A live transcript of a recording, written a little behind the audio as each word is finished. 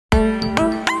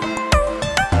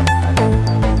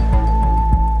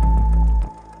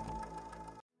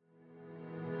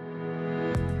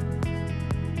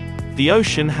The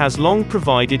ocean has long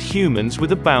provided humans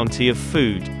with a bounty of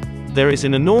food. There is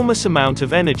an enormous amount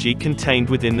of energy contained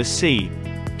within the sea.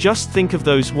 Just think of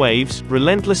those waves,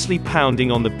 relentlessly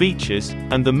pounding on the beaches,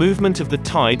 and the movement of the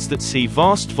tides that see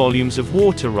vast volumes of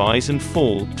water rise and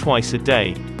fall, twice a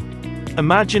day.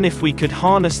 Imagine if we could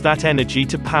harness that energy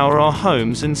to power our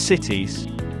homes and cities.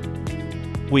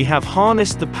 We have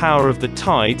harnessed the power of the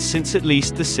tides since at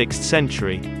least the 6th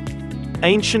century.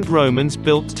 Ancient Romans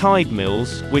built tide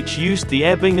mills, which used the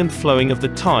ebbing and flowing of the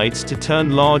tides to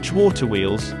turn large water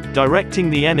wheels,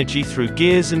 directing the energy through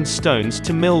gears and stones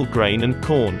to mill grain and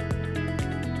corn.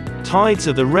 Tides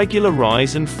are the regular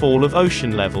rise and fall of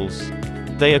ocean levels.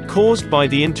 They are caused by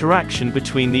the interaction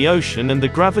between the ocean and the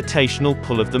gravitational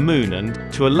pull of the moon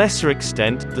and, to a lesser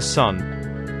extent, the sun.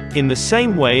 In the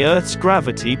same way Earth's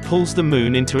gravity pulls the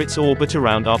moon into its orbit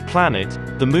around our planet,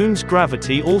 the moon's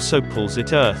gravity also pulls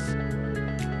at Earth.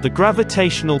 The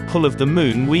gravitational pull of the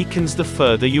moon weakens the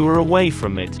further you are away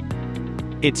from it.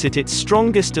 It's at its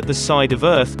strongest at the side of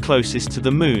Earth closest to the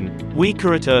moon,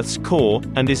 weaker at Earth's core,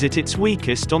 and is at its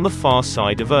weakest on the far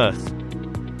side of Earth.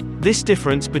 This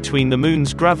difference between the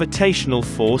moon's gravitational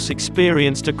force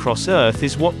experienced across Earth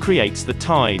is what creates the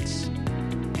tides.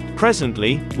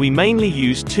 Presently, we mainly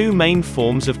use two main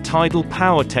forms of tidal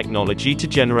power technology to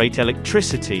generate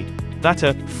electricity. That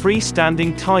are,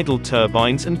 freestanding tidal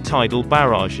turbines and tidal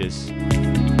barrages.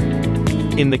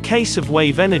 In the case of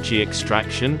wave energy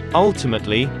extraction,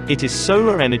 ultimately, it is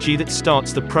solar energy that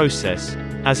starts the process,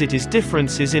 as it is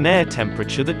differences in air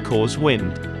temperature that cause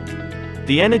wind.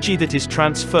 The energy that is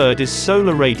transferred is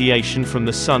solar radiation from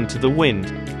the sun to the wind,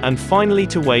 and finally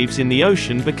to waves in the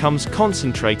ocean becomes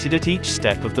concentrated at each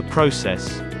step of the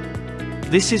process.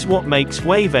 This is what makes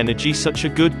wave energy such a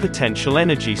good potential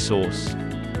energy source.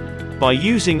 By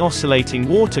using oscillating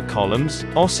water columns,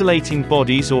 oscillating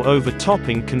bodies or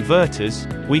overtopping converters,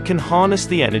 we can harness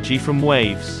the energy from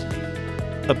waves.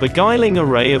 A beguiling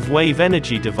array of wave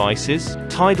energy devices,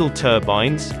 tidal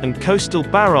turbines, and coastal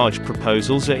barrage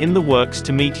proposals are in the works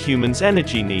to meet humans'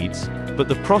 energy needs, but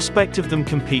the prospect of them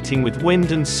competing with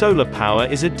wind and solar power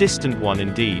is a distant one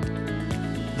indeed.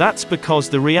 That's because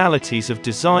the realities of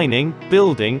designing,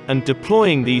 building, and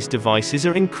deploying these devices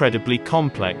are incredibly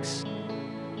complex.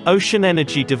 Ocean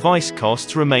energy device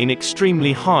costs remain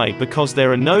extremely high because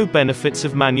there are no benefits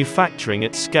of manufacturing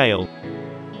at scale.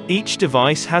 Each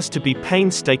device has to be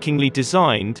painstakingly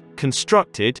designed,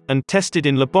 constructed, and tested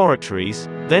in laboratories,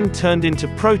 then turned into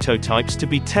prototypes to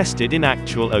be tested in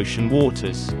actual ocean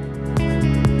waters.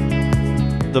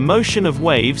 The motion of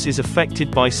waves is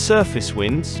affected by surface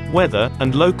winds, weather,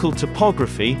 and local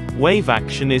topography. Wave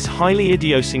action is highly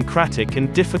idiosyncratic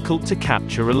and difficult to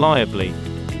capture reliably.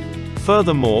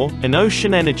 Furthermore, an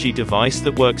ocean energy device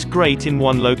that works great in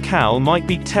one locale might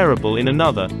be terrible in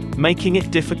another, making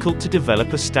it difficult to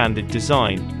develop a standard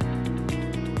design.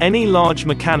 Any large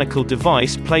mechanical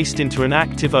device placed into an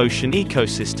active ocean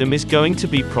ecosystem is going to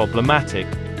be problematic.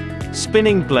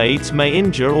 Spinning blades may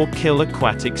injure or kill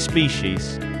aquatic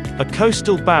species. A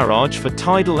coastal barrage for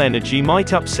tidal energy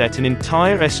might upset an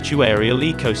entire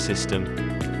estuarial ecosystem.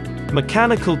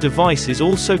 Mechanical devices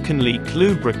also can leak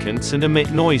lubricants and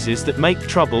emit noises that make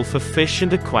trouble for fish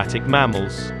and aquatic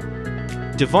mammals.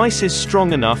 Devices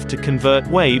strong enough to convert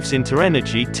waves into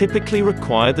energy typically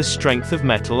require the strength of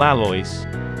metal alloys.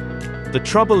 The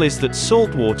trouble is that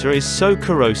salt water is so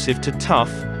corrosive to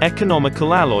tough,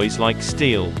 economical alloys like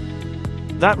steel.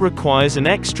 That requires an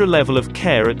extra level of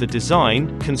care at the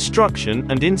design,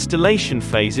 construction, and installation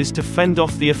phases to fend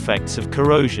off the effects of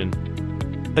corrosion.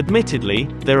 Admittedly,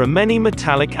 there are many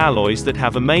metallic alloys that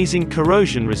have amazing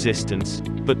corrosion resistance,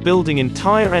 but building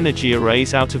entire energy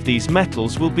arrays out of these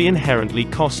metals will be inherently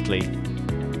costly.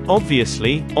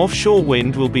 Obviously, offshore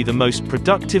wind will be the most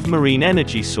productive marine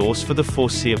energy source for the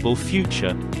foreseeable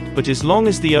future. But as long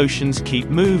as the oceans keep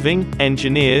moving,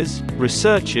 engineers,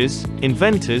 researchers,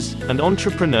 inventors, and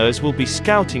entrepreneurs will be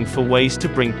scouting for ways to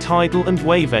bring tidal and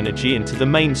wave energy into the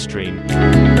mainstream.